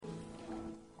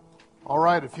All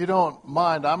right, if you don't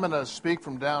mind, I'm going to speak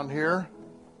from down here.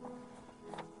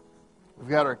 We've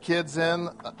got our kids in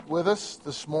with us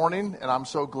this morning, and I'm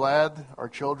so glad our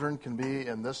children can be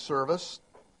in this service.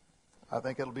 I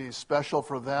think it'll be special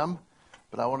for them,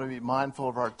 but I want to be mindful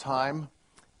of our time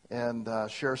and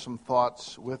share some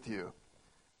thoughts with you.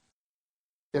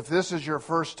 If this is your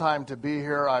first time to be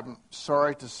here, I'm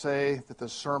sorry to say that the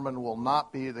sermon will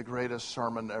not be the greatest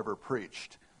sermon ever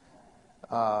preached.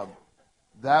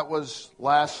 That was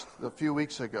a few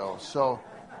weeks ago. So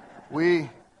we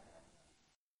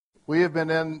have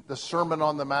been in the Sermon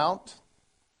on the Mount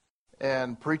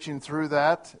and preaching through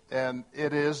that, and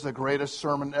it is the greatest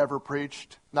sermon ever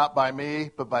preached, not by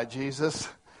me, but by Jesus.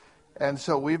 And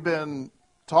so we've been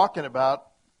talking about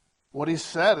what he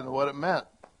said and what it meant.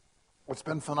 It's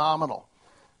been phenomenal.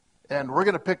 And we're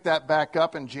going to pick that back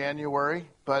up in January,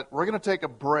 but we're going to take a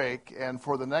break, and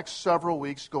for the next several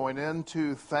weeks going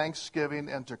into Thanksgiving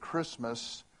and to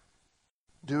Christmas,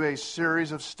 do a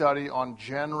series of study on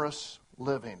generous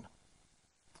living.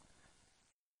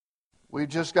 We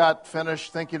just got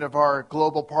finished thinking of our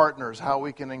global partners, how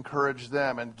we can encourage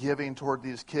them and giving toward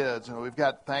these kids. And we've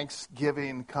got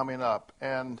Thanksgiving coming up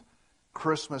and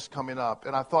Christmas coming up.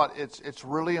 And I thought it's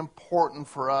really important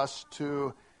for us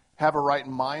to have a right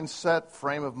mindset,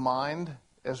 frame of mind,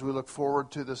 as we look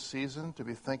forward to this season, to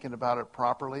be thinking about it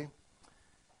properly.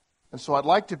 And so I'd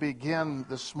like to begin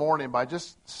this morning by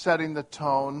just setting the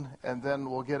tone, and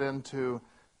then we'll get into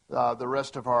the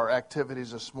rest of our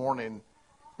activities this morning,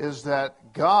 is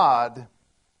that God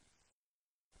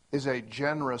is a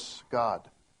generous God.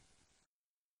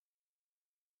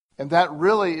 And that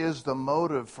really is the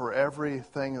motive for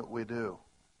everything that we do.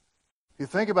 If you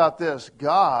think about this,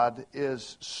 God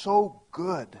is so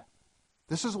good.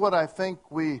 This is what I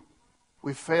think we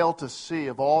fail to see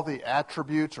of all the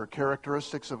attributes or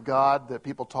characteristics of God that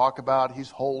people talk about.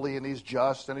 He's holy and he's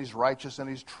just and he's righteous and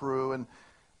he's true.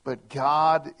 But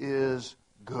God is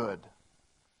good.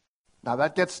 Now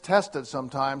that gets tested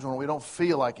sometimes when we don't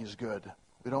feel like he's good.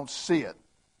 We don't see it.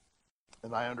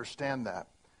 And I understand that.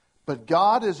 But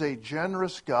God is a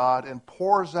generous God and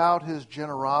pours out his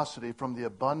generosity from the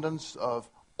abundance of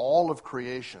all of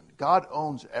creation. God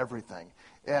owns everything,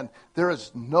 and there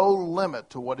is no limit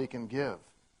to what he can give.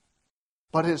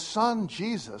 But his son,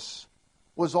 Jesus,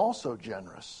 was also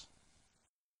generous.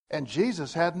 And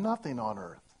Jesus had nothing on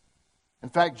earth. In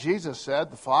fact, Jesus said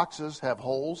the foxes have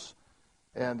holes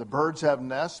and the birds have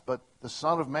nests, but the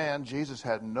Son of Man, Jesus,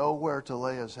 had nowhere to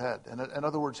lay his head. And in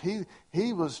other words,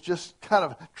 he was just kind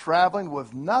of traveling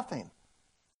with nothing.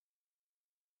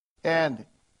 And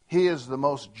he is the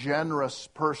most generous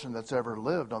person that's ever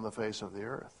lived on the face of the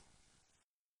earth.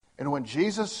 And when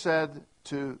Jesus said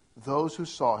to those who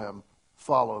saw him,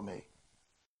 "Follow me,"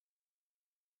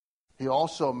 he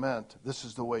also meant this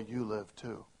is the way you live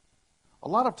too. A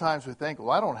lot of times we think,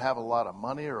 well, I don't have a lot of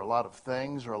money or a lot of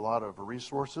things or a lot of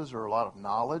resources or a lot of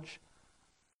knowledge.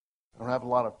 I don't have a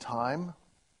lot of time.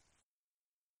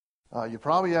 You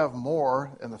probably have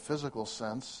more in the physical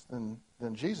sense than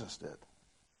Jesus did.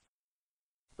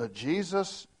 But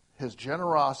Jesus, his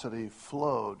generosity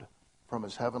flowed from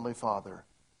his heavenly Father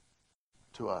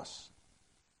to us.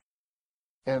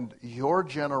 And your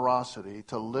generosity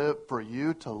for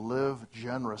you to live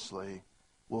generously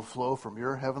will flow from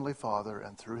your heavenly Father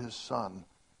and through his Son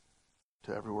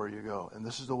to everywhere you go. And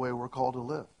this is the way we're called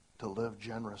to live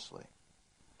generously.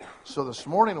 So this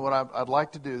morning what I'd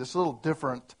like to do, this is a little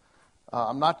different.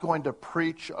 I'm not going to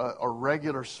preach a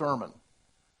regular sermon,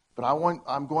 but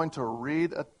I'm going to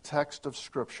read a text of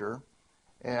Scripture,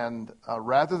 and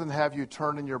rather than have you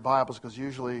turn in your Bibles, because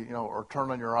usually, or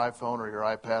turn on your iPhone or your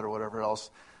iPad or whatever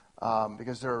else,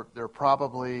 because there are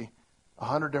probably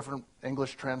 100 different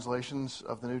English translations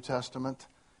of the New Testament,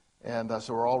 and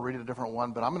so we're all reading a different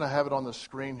one, but I'm going to have it on the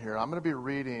screen here. I'm going to be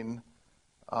reading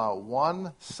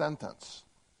one sentence,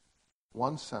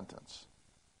 and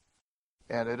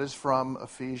it is from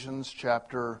Ephesians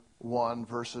chapter 1,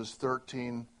 verse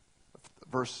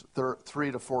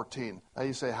 3 to 14. Now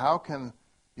you say, how can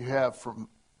you have from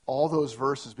all those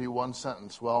verses be one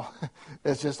sentence? Well,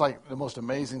 it's just like the most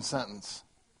amazing sentence.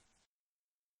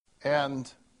 And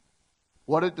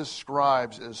what it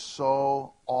describes is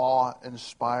so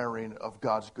awe-inspiring of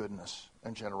God's goodness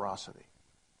and generosity.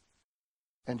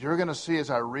 And you're going to see as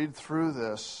I read through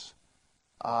this,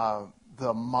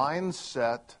 the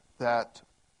mindset that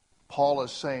Paul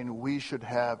is saying we should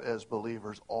have as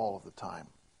believers all of the time.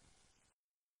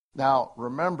 Now,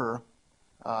 remember,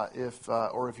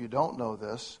 if you don't know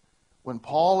this, when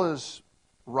Paul is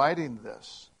writing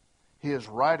this, he is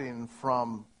writing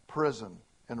from prison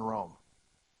in Rome.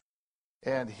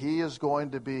 And he is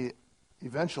going to be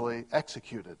eventually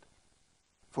executed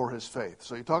for his faith.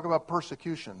 So you talk about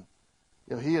persecution.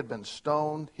 You know, he had been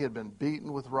stoned. He had been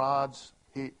beaten with rods.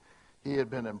 He had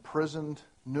been imprisoned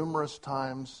numerous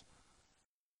times.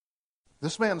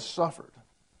 This man suffered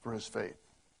for his faith,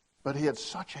 but he had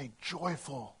such a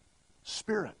joyful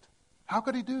spirit. How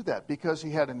could he do that? Because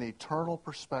he had an eternal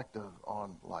perspective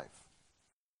on life.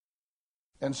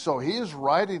 And so he is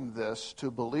writing this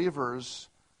to believers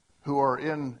who are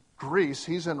in Greece.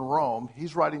 He's in Rome.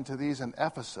 He's writing to these in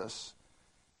Ephesus.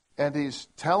 And he's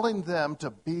telling them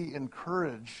to be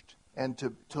encouraged and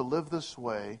to live this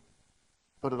way,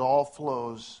 but it all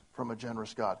flows from a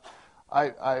generous God.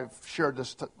 I've shared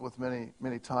this with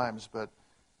many times, but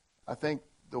I think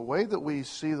the way that we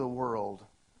see the world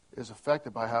is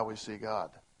affected by how we see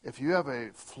God. If you have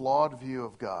a flawed view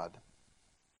of God,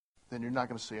 then you're not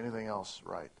going to see anything else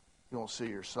right. You won't see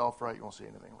yourself right. You won't see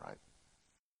anything right.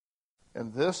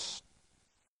 And this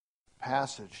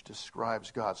passage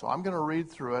describes God. So I'm going to read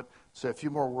through it, say a few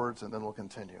more words, and then we'll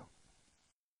continue.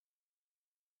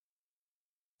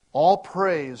 All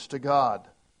praise to God,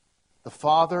 the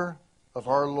Father of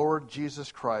our Lord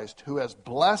Jesus Christ, who has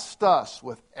blessed us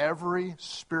with every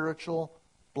spiritual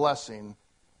blessing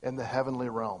in the heavenly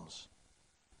realms,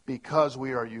 because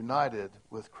we are united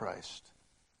with Christ.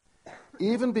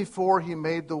 Even before he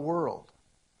made the world,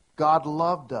 God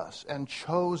loved us and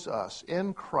chose us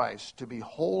in Christ to be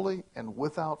holy and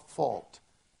without fault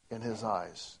in his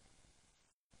eyes.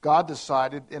 God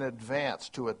decided in advance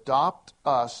to adopt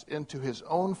us into his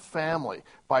own family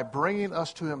by bringing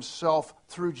us to himself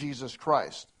through Jesus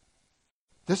Christ.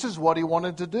 This is what he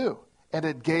wanted to do, and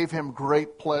it gave him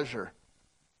great pleasure.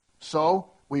 So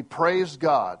we praise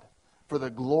God for the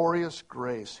glorious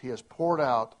grace he has poured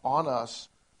out on us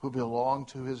who belong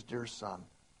to his dear Son.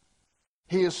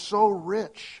 He is so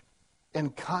rich in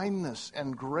kindness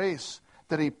and grace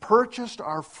that he purchased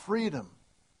our freedom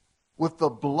with the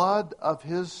blood of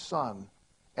his Son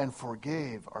and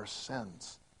forgave our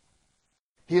sins.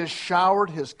 He has showered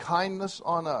his kindness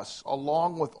on us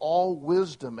along with all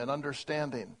wisdom and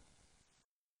understanding.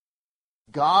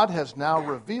 God has now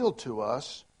revealed to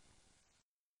us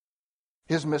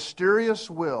his mysterious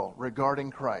will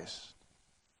regarding Christ,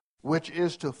 which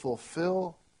is to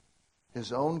fulfill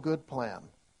his own good plan.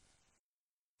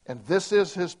 And this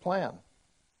is his plan.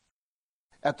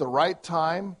 At the right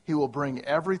time, he will bring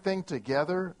everything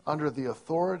together under the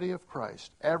authority of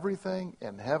Christ, everything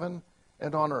in heaven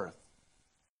and on earth.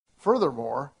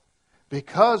 Furthermore,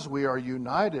 because we are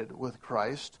united with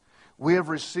Christ, we have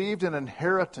received an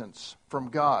inheritance from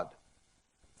God.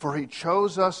 For he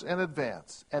chose us in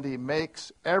advance, and he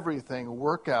makes everything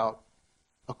work out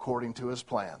according to his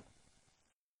plan.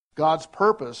 God's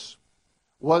purpose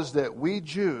was that we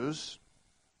Jews,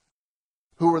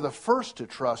 who were the first to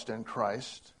trust in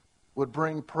Christ, would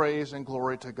bring praise and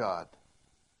glory to God.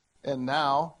 And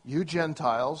now, you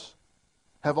Gentiles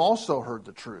have also heard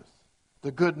the truth,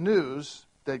 the good news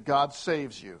that God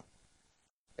saves you.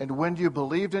 And when you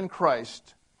believed in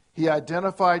Christ, he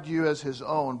identified you as his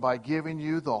own by giving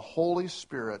you the Holy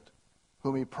Spirit,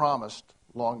 whom he promised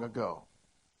long ago.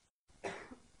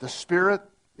 The Spirit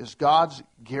is God's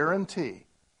guarantee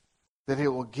that he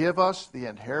will give us the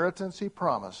inheritance he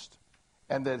promised,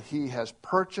 and that he has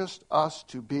purchased us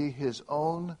to be his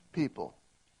own people.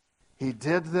 He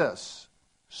did this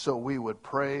so we would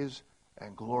praise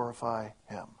and glorify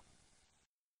him.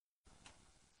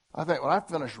 I think when I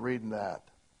finished reading that,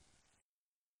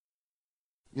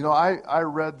 you know, I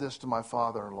read this to my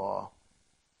father-in-law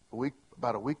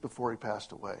about a week before he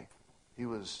passed away. He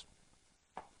was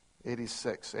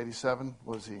 86, 87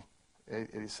 was he?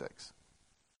 86.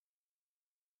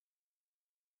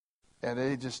 And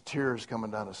it just tears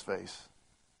coming down his face.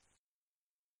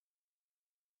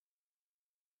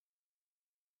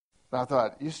 And I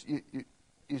thought,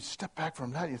 you step back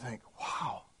from that, you think,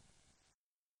 wow,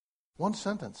 one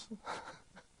sentence.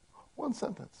 One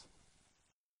sentence.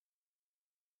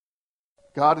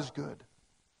 God is good.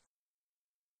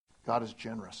 God is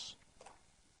generous.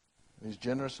 He's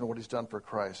generous in what he's done for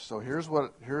Christ. So here's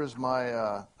my,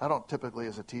 I don't typically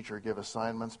as a teacher give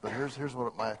assignments, but here's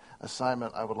what my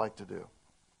assignment I would like to do.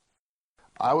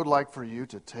 I would like for you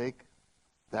to take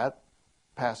that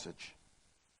passage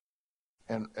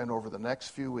and over the next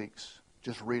few weeks,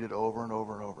 just read it over and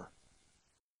over and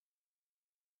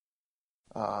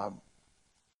over.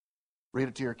 Read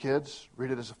it to your kids.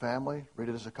 Read it as a family. Read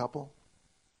it as a couple.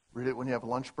 Read it when you have a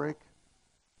lunch break.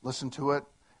 Listen to it.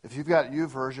 If you've got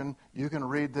YouVersion, you can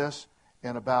read this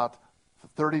in about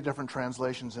 30 different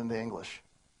translations into English.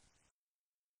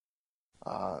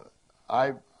 And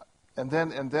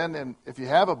then if you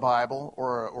have a Bible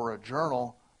or a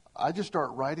journal, I just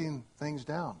start writing things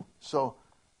down. So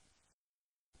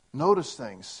notice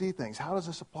things, see things. How does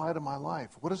this apply to my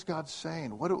life? What is God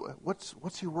saying?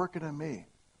 What's He working in me?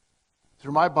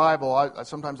 Through my Bible,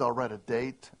 sometimes I'll write a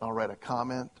date, I'll write a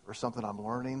comment or something I'm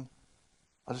learning.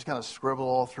 I'll just kind of scribble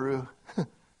all through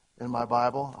in my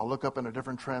Bible. I'll look up in a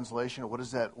different translation. What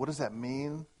does that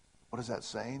mean? What is that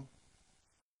saying?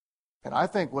 And I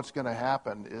think what's going to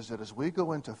happen is that as we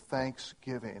go into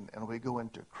Thanksgiving and we go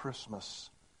into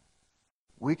Christmas,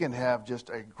 we can have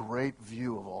just a great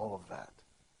view of all of that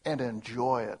and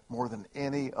enjoy it more than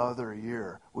any other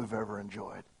year we've ever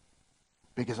enjoyed.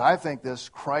 Because I think this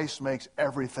Christ makes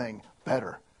everything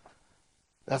better.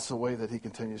 That's the way that He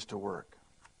continues to work.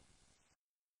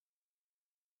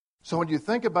 So when you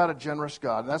think about a generous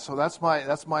God, that's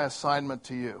my assignment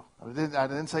to you. I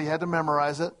didn't say you had to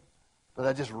memorize it, but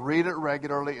I just read it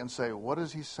regularly and say, what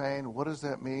is He saying? What does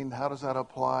that mean? How does that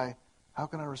apply? How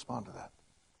can I respond to that?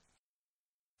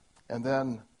 And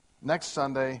then next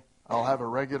Sunday, I'll have a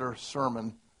regular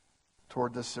sermon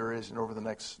toward this series and over the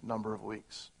next number of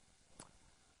weeks.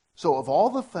 So of all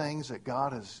the things that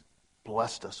God has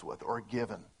blessed us with or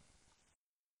given,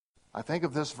 I think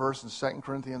of this verse in 2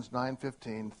 Corinthians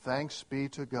 9:15, thanks be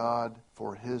to God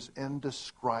for His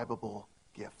indescribable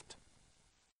gift.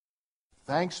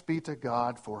 Thanks be to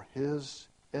God for His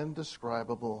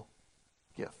indescribable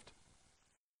gift.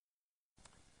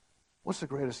 What's the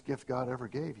greatest gift God ever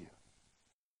gave you?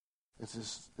 It's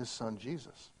His Son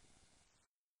Jesus.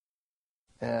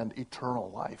 And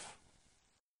eternal life.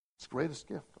 It's the greatest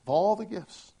gift of all the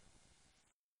gifts.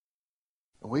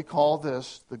 And we call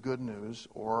this the good news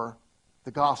or the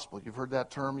gospel. You've heard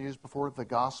that term used before, the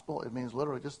gospel. It means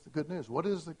literally just the good news. What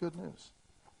is the good news?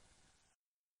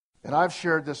 And I've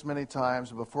shared this many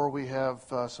times. Before we have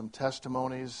some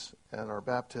testimonies and our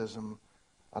baptism,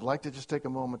 I'd like to just take a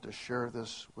moment to share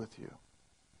this with you.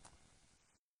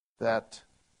 That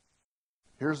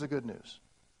here's the good news.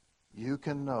 You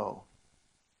can know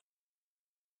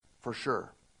for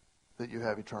sure that you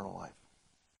have eternal life.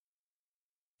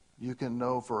 You can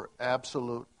know for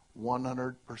absolute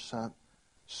 100%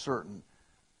 certain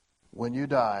when you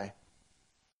die,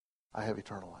 I have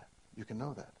eternal life. You can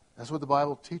know that. That's what the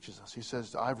Bible teaches us. He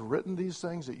says, I've written these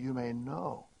things that you may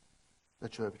know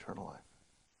that you have eternal life.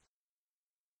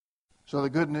 So the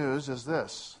good news is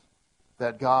this,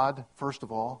 that God, first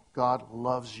of all, God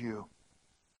loves you.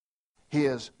 He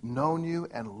has known you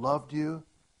and loved you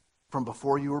from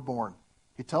before you were born.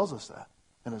 He tells us that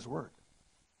in His Word.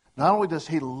 Not only does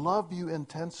He love you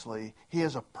intensely, He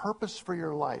has a purpose for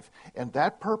your life. And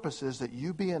that purpose is that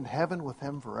you be in heaven with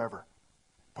Him forever.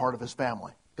 Part of His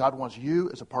family. God wants you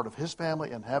as a part of His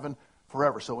family in heaven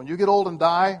forever. So when you get old and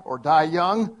die, or die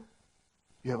young,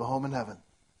 you have a home in heaven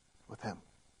with Him.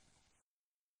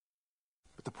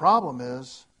 But the problem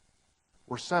is,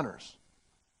 we're sinners.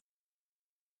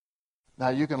 Now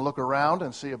you can look around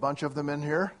and see a bunch of them in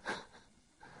here.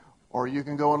 Or you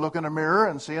can go and look in a mirror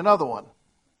and see another one.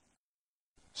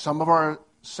 Some of our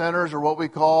sinners are what we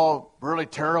call really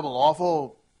terrible,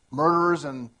 awful murderers,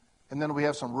 and then we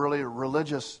have some really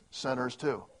religious sinners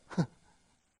too.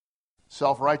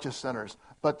 Self-righteous sinners.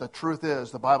 But the truth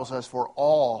is, the Bible says, for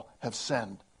all have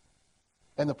sinned.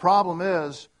 And the problem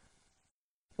is,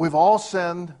 we've all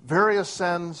sinned, various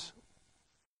sins,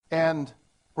 and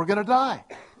we're going to die.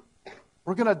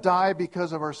 We're going to die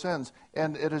because of our sins.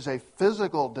 And it is a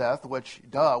physical death, which,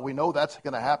 we know that's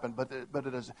going to happen, but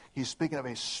it is, he's speaking of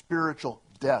a spiritual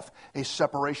death, a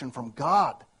separation from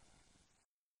God.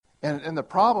 And the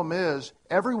problem is,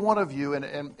 every one of you,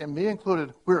 and me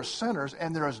included, we are sinners,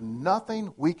 and there is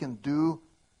nothing we can do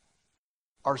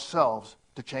ourselves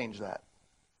to change that.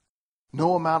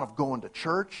 No amount of going to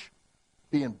church,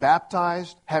 being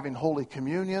baptized, having Holy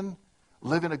Communion,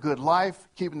 living a good life,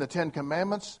 keeping the Ten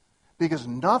Commandments, because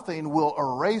nothing will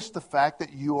erase the fact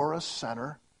that you are a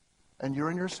sinner and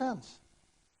you're in your sins.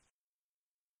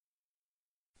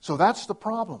 So that's the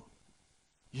problem.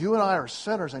 You and I are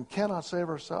sinners and cannot save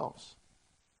ourselves.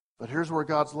 But here's where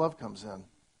God's love comes in.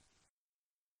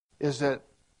 Is that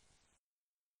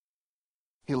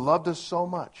He loved us so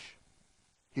much,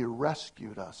 He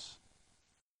rescued us.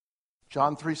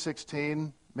 John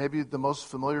 3:16, maybe the most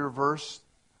familiar verse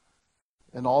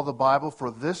in all the Bible.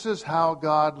 For this is how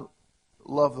God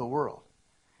loved the world.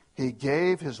 He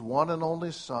gave His one and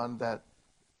only Son, that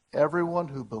everyone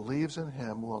who believes in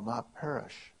Him will not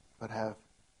perish, but have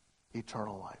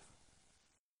eternal life.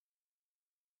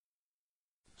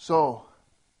 So,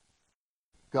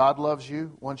 God loves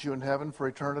you, wants you in heaven for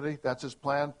eternity. That's His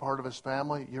plan, part of His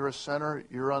family. You're a sinner,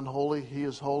 you're unholy, He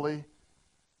is holy.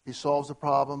 He solves the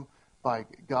problem by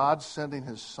God sending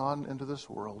His Son into this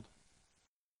world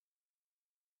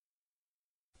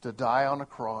to die on a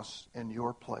cross in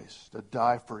your place, to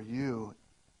die for you,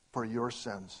 for your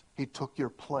sins. He took your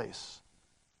place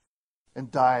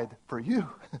and died for you.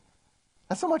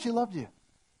 That's how much he loved you.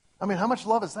 I mean, how much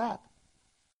love is that?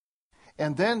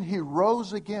 And then he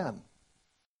rose again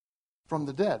from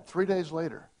the dead 3 days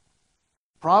later.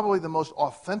 Probably the most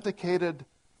authenticated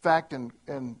fact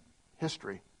in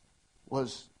history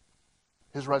was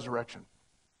his resurrection.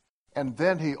 And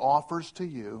then he offers to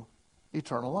you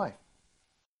eternal life.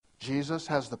 Jesus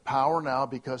has the power now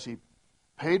because he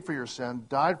paid for your sin,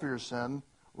 died for your sin,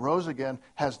 rose again,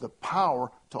 has the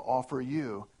power to offer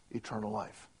you eternal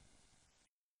life.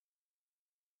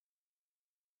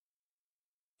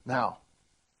 Now,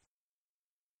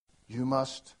 you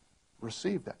must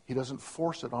receive that. He doesn't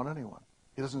force it on anyone.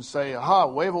 He doesn't say, aha,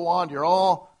 wave a wand, you're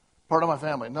all part of my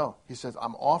family. No, he says,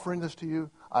 I'm offering this to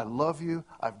you. I love you.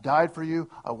 I've died for you.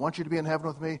 I want you to be in heaven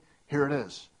with me. Here it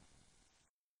is.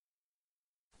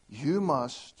 You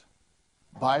must,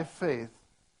 by faith,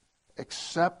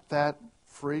 accept that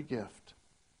free gift.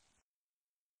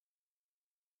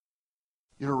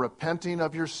 You're repenting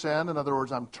of your sin. In other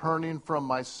words, I'm turning from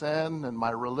my sin and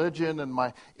my religion and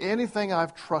my anything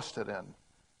I've trusted in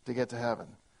to get to heaven.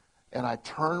 And I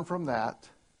turn from that,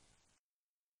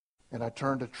 and I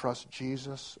turn to trust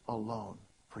Jesus alone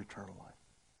for eternal life.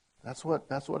 That's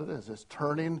what it is. It's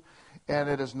turning, and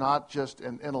it is not just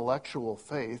an intellectual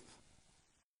faith,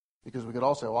 because we could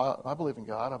all say, well, I believe in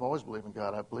God. I've always believed in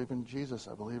God. I believe in Jesus.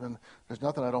 I believe in, there's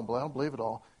nothing I don't believe it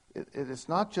all. It's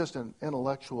not just an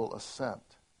intellectual assent.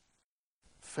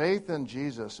 Faith in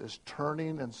Jesus is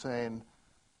turning and saying,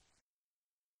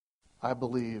 I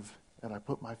believe, and I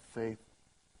put my faith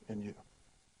in you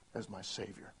as my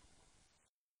Savior.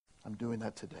 I'm doing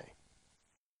that today.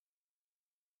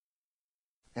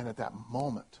 And at that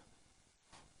moment,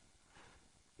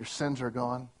 your sins are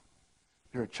gone.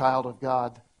 You're a child of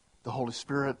God. The Holy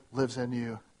Spirit lives in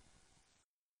you.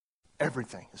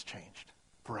 Everything has changed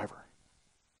forever.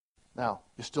 Now,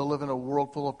 you still live in a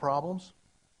world full of problems,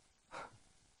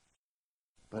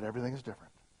 but everything is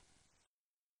different.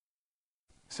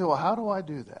 You say, well, how do I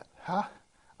do that?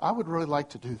 I would really like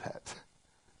to do that.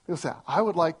 People say, I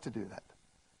would like to do that.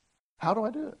 How do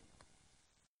I do it?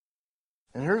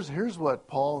 And here's what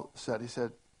Paul said. He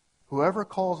said, whoever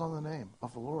calls on the name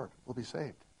of the Lord will be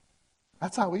saved.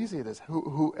 That's how easy it is.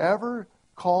 Whoever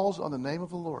calls on the name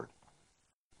of the Lord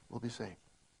will be saved.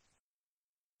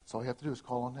 That's all you have to do is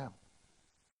call on them.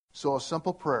 So a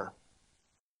simple prayer.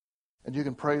 And you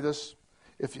can pray this,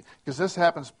 because this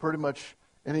happens pretty much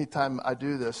anytime I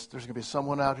do this. There's going to be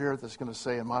someone out here that's going to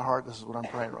say in my heart, this is what I'm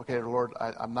praying. Okay, Lord,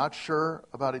 I'm not sure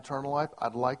about eternal life.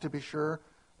 I'd like to be sure.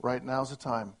 Right now's the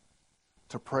time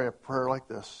to pray a prayer like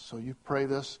this. So you pray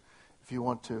this if you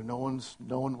want to. No one's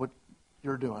knowing what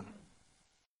you're doing.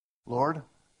 Lord,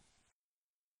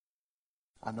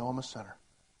 I know I'm a sinner,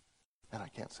 and I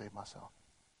can't save myself.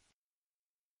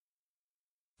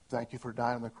 Thank you for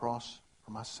dying on the cross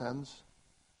for my sins.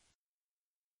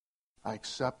 I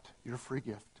accept your free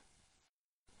gift,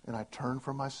 and I turn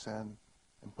from my sin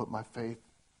and put my faith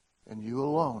in you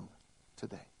alone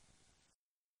today.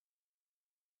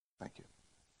 Thank you.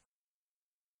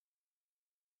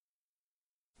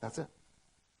 That's it.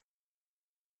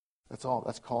 That's all.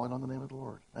 That's calling on the name of the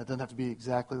Lord. That doesn't have to be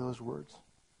exactly those words.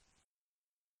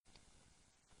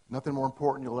 Nothing more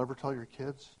important you'll ever tell your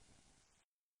kids,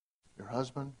 your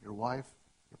husband, your wife,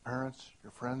 your parents,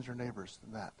 your friends, your neighbors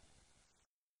than that.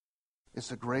 It's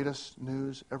the greatest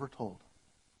news ever told.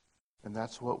 And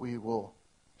that's what we will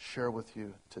share with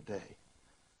you today.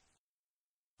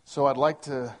 So I'd like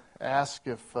to ask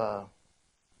if,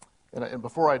 and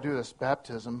before I do this,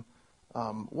 baptism,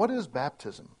 what is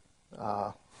baptism?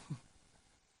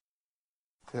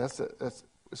 That's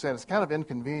saying it's kind of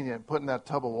inconvenient putting that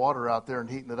tub of water out there and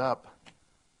heating it up.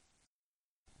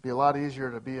 It'd be a lot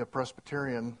easier to be a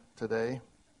Presbyterian today.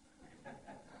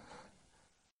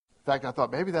 In fact, I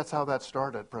thought maybe that's how that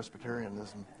started,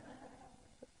 Presbyterianism.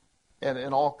 And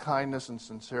in all kindness and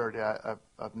sincerity,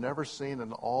 I've never seen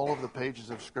in all of the pages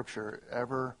of Scripture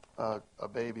ever a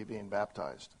baby being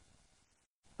baptized.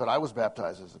 But I was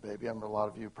baptized as a baby. I mean, a lot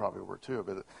of you probably were too.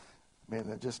 But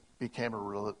it just became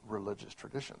a religious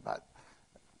tradition.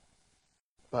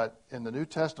 But in the New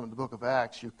Testament, the book of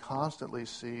Acts, you constantly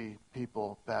see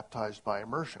people baptized by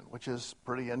immersion, which is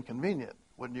pretty inconvenient,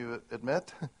 wouldn't you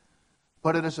admit?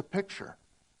 But it is a picture.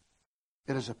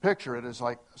 It is a picture. It is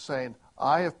like saying,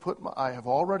 I have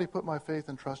already put my faith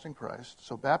and trust in Christ.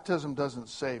 So baptism doesn't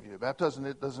save you. Baptism,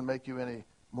 it doesn't make you any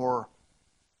more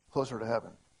closer to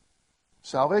heaven.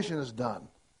 Salvation is done.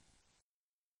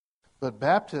 But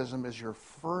baptism is your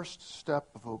first step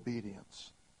of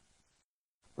obedience.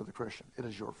 for the Christian. It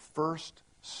is your first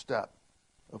step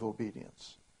of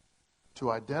obedience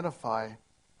to identify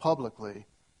publicly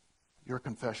your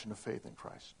confession of faith in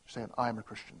Christ. You're saying, I'm a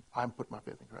Christian. I'm putting my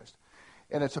faith in Christ.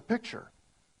 And it's a picture.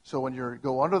 So when you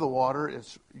go under the water,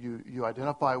 it's you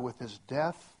identify with his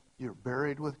death, you're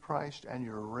buried with Christ, and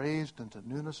you're raised into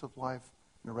newness of life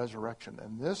in the resurrection.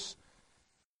 And this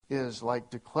is like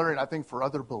declaring, I think for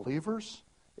other believers,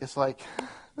 it's like,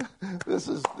 this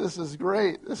is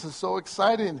great. This is so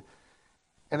exciting.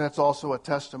 And it's also a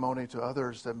testimony to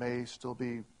others that may still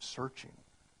be searching,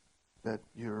 that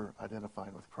you're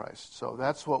identifying with Christ. So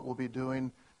that's what we'll be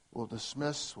doing. We'll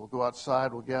dismiss, we'll go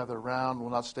outside, we'll gather around, we'll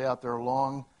not stay out there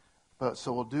long.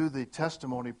 So we'll do the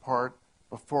testimony part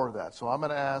before that. So I'm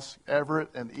going to ask Everett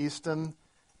and Easton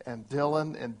and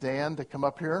Dylan and Dan to come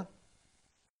up here.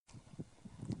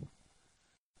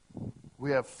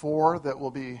 We have 4 that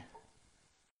will be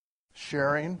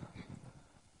sharing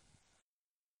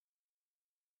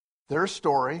their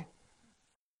story.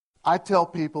 I tell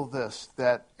people this,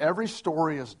 that every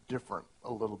story is different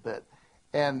a little bit.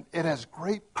 And it has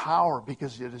great power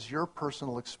because it is your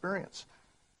personal experience.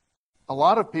 A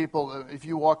lot of people, if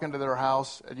you walk into their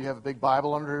house and you have a big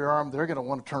Bible under your arm, they're going to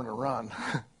want to turn and run.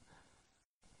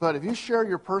 But if you share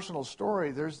your personal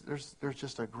story, there's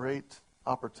just a great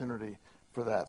opportunity for that.